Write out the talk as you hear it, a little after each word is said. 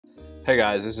Hey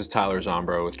guys, this is Tyler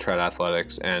Zombro with Tread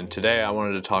Athletics, and today I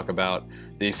wanted to talk about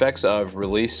the effects of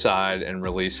release side and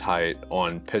release height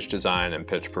on pitch design and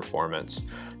pitch performance.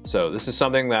 So this is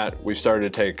something that we've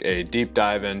started to take a deep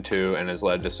dive into and has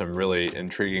led to some really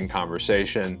intriguing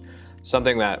conversation,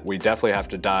 something that we definitely have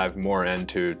to dive more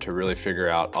into to really figure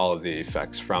out all of the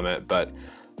effects from it. But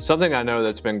something I know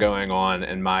that's been going on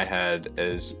in my head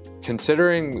is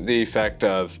considering the effect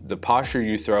of the posture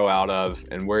you throw out of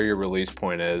and where your release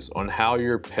point is on how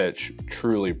your pitch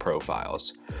truly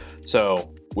profiles.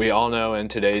 So we all know in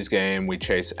today's game, we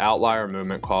chase outlier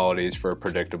movement qualities for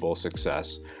predictable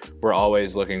success. We're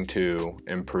always looking to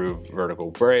improve vertical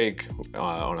break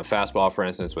on a fastball, for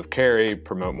instance, with carry,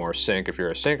 promote more sink if you're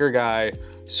a sinker guy,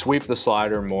 sweep the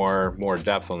slider more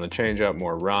depth on the changeup,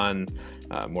 more run,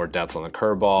 more depth on the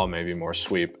curveball, maybe more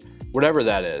sweep, whatever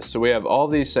that is. So we have all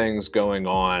these things going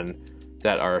on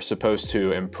that are supposed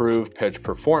to improve pitch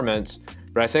performance,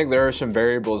 but I think there are some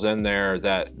variables in there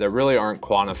that really aren't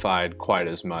quantified quite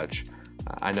as much.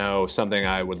 I know something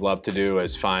I would love to do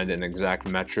is find an exact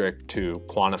metric to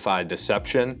quantify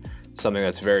deception, something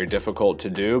that's very difficult to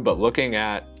do, but looking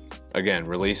at, again,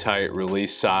 release height,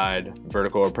 release side,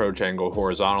 vertical approach angle,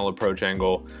 horizontal approach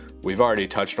angle. We've already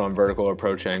touched on vertical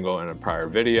approach angle in a prior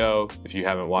video. If you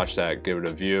haven't watched that, give it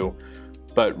a view.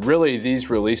 But really, these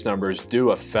release numbers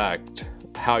do affect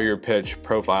how your pitch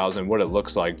profiles and what it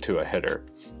looks like to a hitter.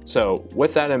 So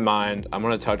with that in mind, I'm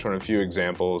going to touch on a few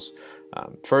examples.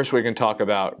 First, we can talk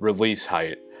about release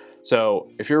height. So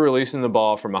if you're releasing the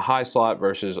ball from a high slot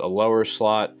versus a lower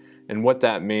slot, and what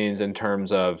that means in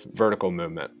terms of vertical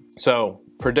movement. So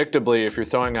predictably, if you're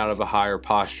throwing out of a higher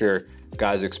posture,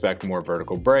 guys expect more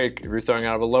vertical break. If you're throwing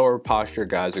out of a lower posture,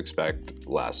 guys expect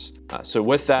less. So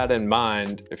with that in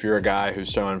mind, if you're a guy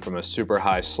who's throwing from a super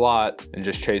high slot and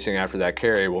just chasing after that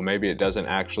carry, well, maybe it doesn't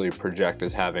actually project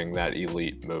as having that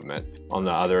elite movement. On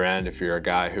the other end, if you're a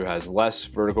guy who has less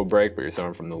vertical break, but you're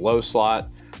throwing from the low slot,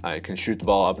 you can shoot the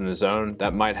ball up in the zone,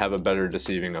 that might have a better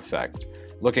deceiving effect.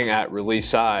 Looking at release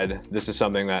side, this is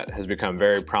something that has become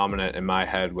very prominent in my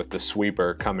head with the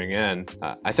sweeper coming in.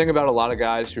 I think about a lot of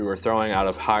guys who are throwing out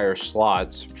of higher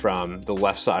slots from the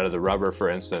left side of the rubber, for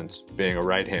instance, being a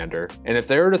right-hander. And if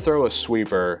they were to throw a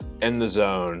sweeper in the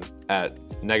zone at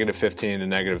 -15 to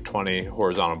 -20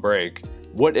 horizontal break,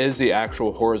 what is the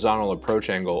actual horizontal approach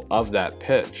angle of that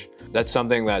pitch? That's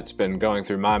something that's been going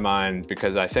through my mind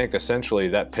because I think essentially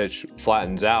that pitch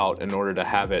flattens out in order to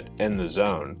have it in the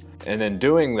zone. And in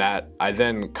doing that, I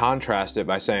then contrast it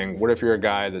by saying, what if you're a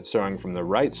guy that's throwing from the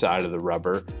right side of the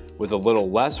rubber with a little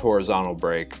less horizontal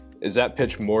break? Is that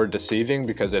pitch more deceiving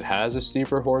because it has a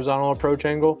steeper horizontal approach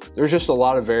angle? There's just a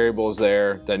lot of variables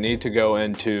there that need to go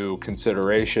into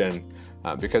consideration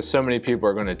because so many people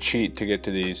are going to cheat to get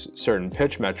to these certain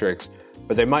pitch metrics,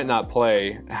 but they might not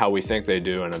play how we think they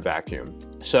do in a vacuum.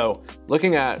 So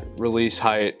looking at release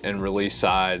height and release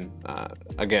side,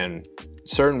 again,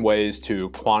 certain ways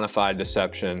to quantify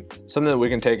deception, something that we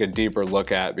can take a deeper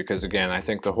look at because again, I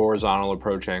think the horizontal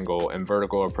approach angle and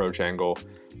vertical approach angle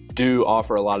do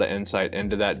offer a lot of insight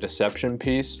into that deception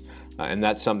piece. And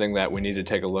that's something that we need to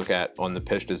take a look at on the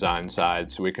pitch design side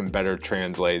so we can better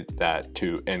translate that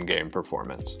to in-game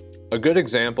performance. A good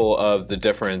example of the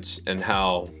difference in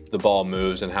how the ball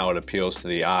moves and how it appeals to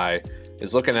the eye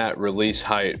is looking at release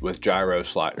height with gyro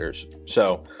sliders.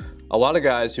 So a lot of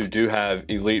guys who do have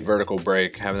elite vertical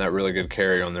break, having that really good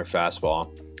carry on their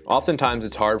fastball, oftentimes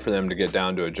it's hard for them to get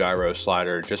down to a gyro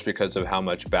slider just because of how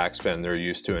much backspin they're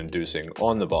used to inducing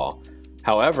on the ball.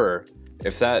 However,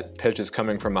 if that pitch is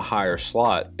coming from a higher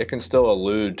slot, it can still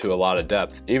allude to a lot of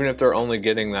depth, even if they're only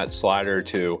getting that slider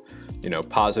to,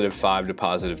 +5 to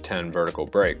 +10 vertical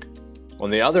break. On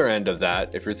the other end of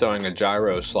that, if you're throwing a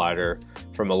gyro slider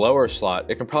from a lower slot,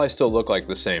 it can probably still look like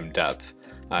the same depth.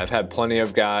 I've had plenty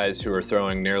of guys who are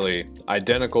throwing nearly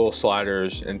identical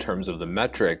sliders in terms of the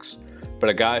metrics, but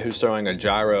a guy who's throwing a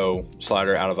gyro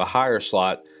slider out of a higher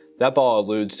slot, that ball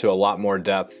alludes to a lot more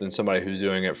depth than somebody who's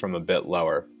doing it from a bit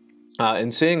lower.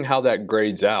 And seeing how that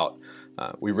grades out,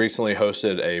 we recently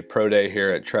hosted a pro day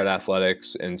here at Tread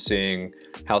Athletics and seeing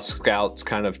how scouts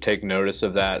kind of take notice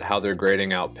of that, how they're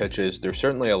grading out pitches. There's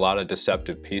certainly a lot of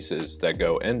deceptive pieces that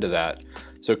go into that.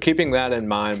 So keeping that in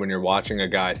mind when you're watching a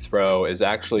guy throw is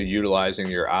actually utilizing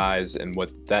your eyes and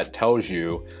what that tells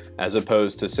you as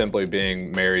opposed to simply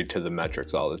being married to the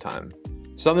metrics all the time.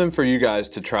 Something for you guys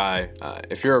to try,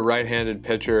 if you're a right-handed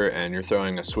pitcher and you're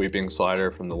throwing a sweeping slider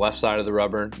from the left side of the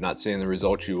rubber, not seeing the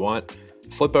results you want,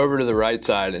 flip over to the right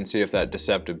side and see if that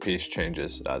deceptive piece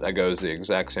changes. That goes the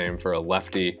exact same for a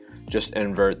lefty just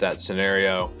invert that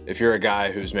scenario. If you're a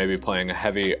guy who's maybe playing a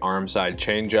heavy arm side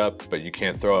changeup, but you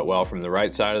can't throw it well from the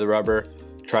right side of the rubber,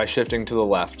 try shifting to the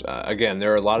left. Again,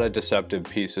 there are a lot of deceptive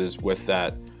pieces with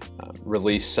that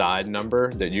release side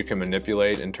number that you can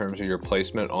manipulate in terms of your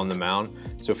placement on the mound.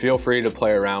 So feel free to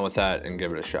play around with that and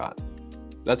give it a shot.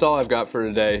 That's all I've got for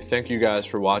today. Thank you guys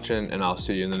for watching, and I'll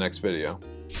see you in the next video.